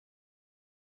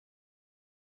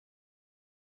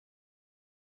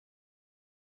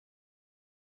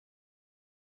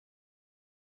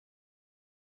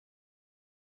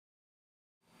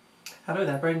Hello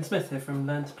there, Braden Smith here from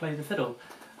Learn to Play the Fiddle.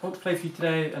 I want to play for you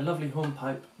today a lovely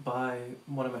hornpipe by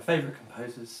one of my favourite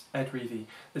composers, Reavy.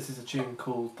 This is a tune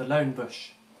called The Lone Bush.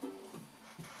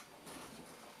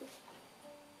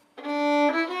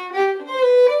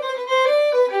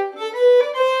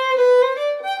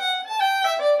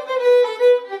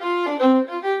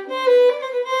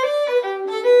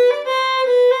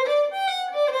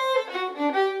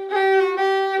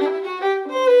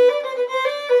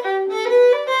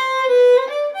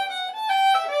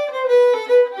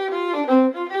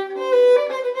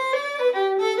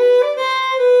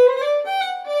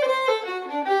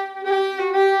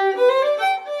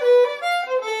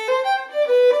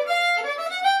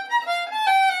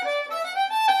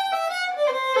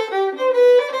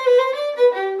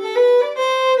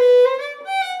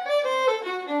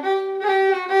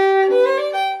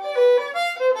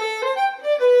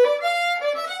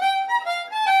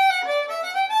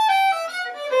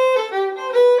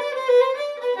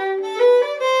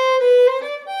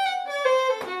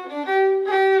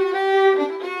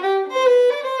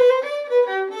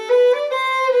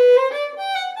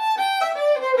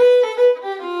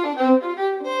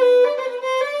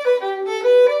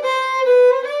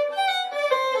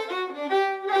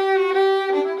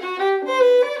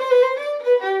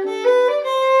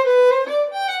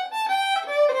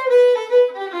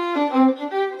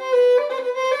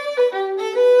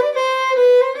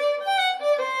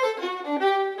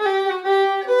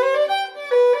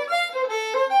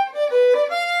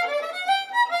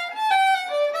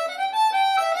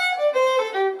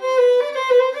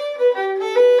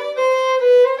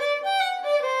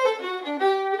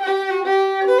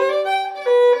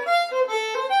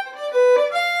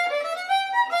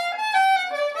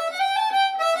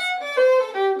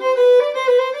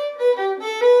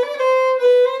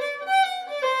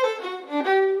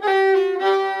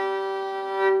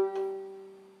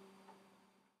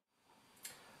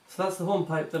 So that's the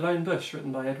hornpipe, The Lone Bush,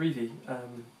 written by Reavy.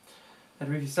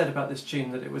 Reavy said about this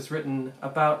tune that it was written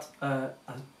about a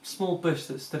small bush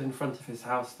that stood in front of his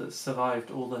house that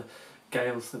survived all the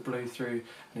gales that blew through,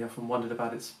 and he often wondered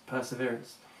about its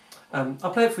perseverance.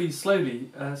 I'll play it for you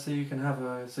slowly so you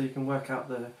can work out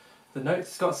the notes.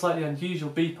 It's got a slightly unusual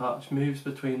B part which moves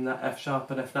between that F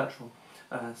sharp and F natural,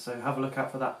 so have a look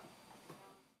out for that.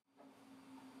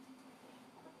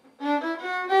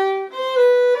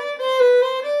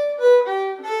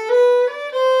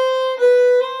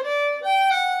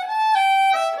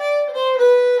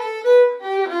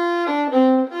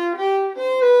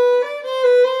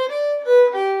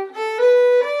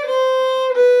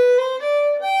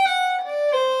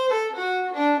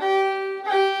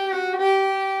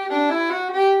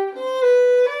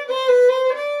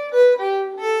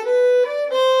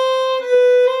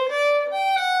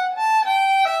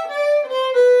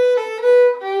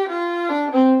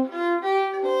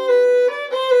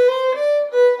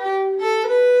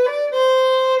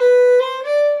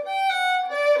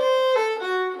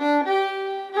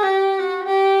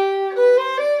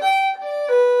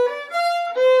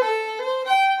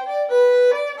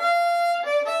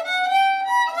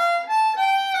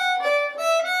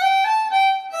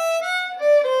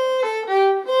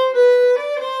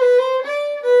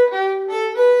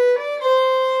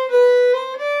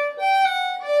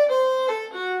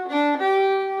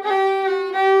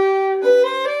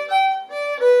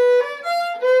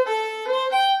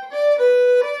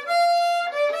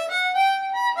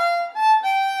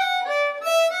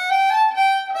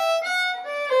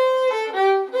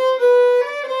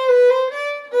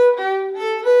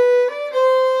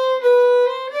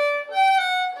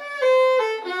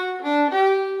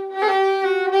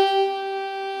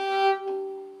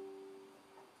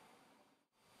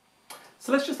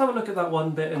 So let's just have a look at that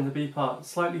one bit in the B part,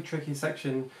 slightly tricky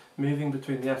section moving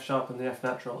between the F sharp and the F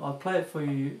natural. I'll play it for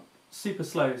you super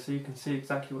slow so you can see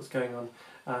exactly what's going on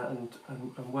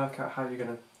and work out how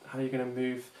you're gonna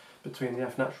move between the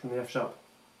F natural and the F sharp.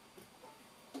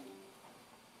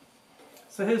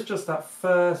 So here's just that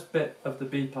first bit of the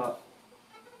B part.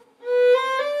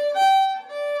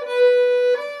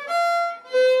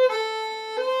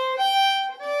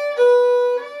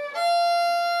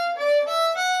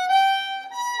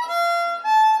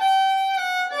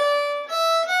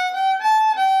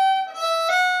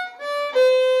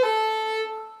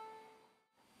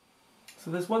 So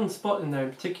there's one spot in there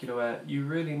in particular where you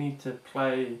really need to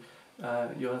play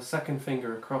your second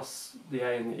finger across the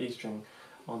A and the E string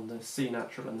on the C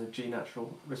natural and the G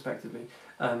natural respectively,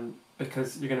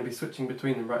 because you're going to be switching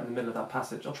between them right in the middle of that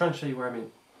passage. I'll try and show you where I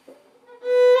mean.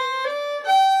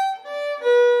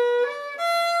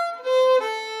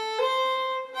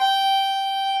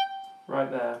 Right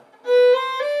there.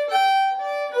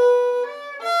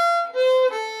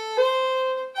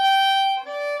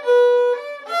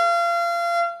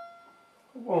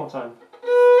 time.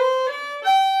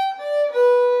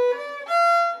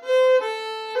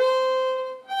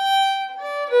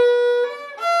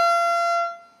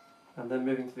 And then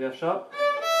moving to the F sharp,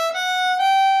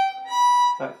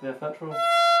 back to the F natural.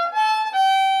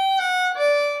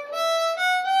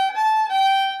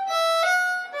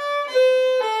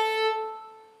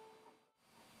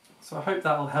 So I hope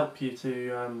that will help you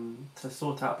to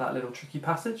sort out that little tricky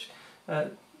passage.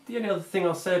 The only other thing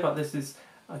I'll say about this is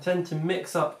I tend to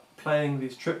mix up playing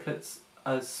these triplets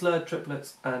as slurred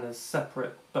triplets and as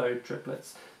separate bowed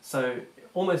triplets. So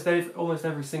almost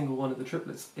every single one of the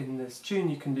triplets in this tune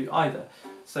you can do either.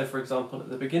 So for example, at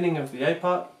the beginning of the A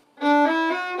part,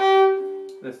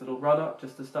 this little run up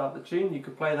just to start the tune, you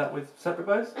could play that with separate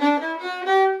bows,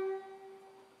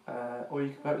 or you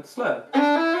could play it with slur.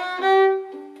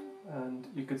 And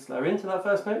you could slur into that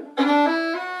first note,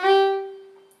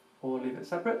 or leave it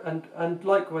separate, and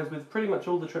likewise with pretty much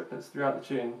all the triplets throughout the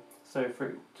tune. So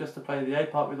for just to play the A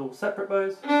part with all separate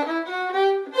bows,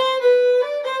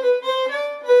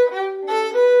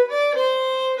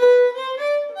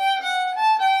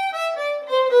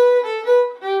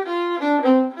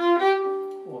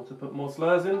 or to put more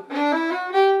slurs in,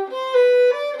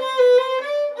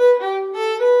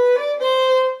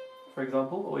 for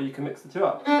example, or you can mix the two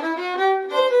up,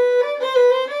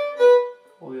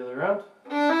 or the other way around.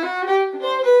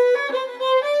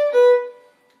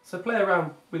 So play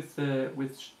around with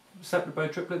separate bow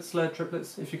triplets, slurred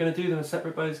triplets. If you're going to do them as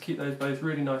separate bows, keep those bows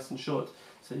really nice and short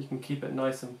so you can keep it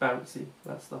nice and bouncy.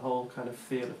 That's the whole kind of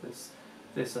feel of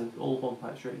this and all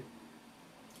hornpipes really.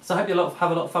 So I hope you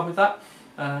have a lot of fun with that.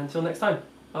 Until next time,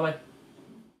 bye bye.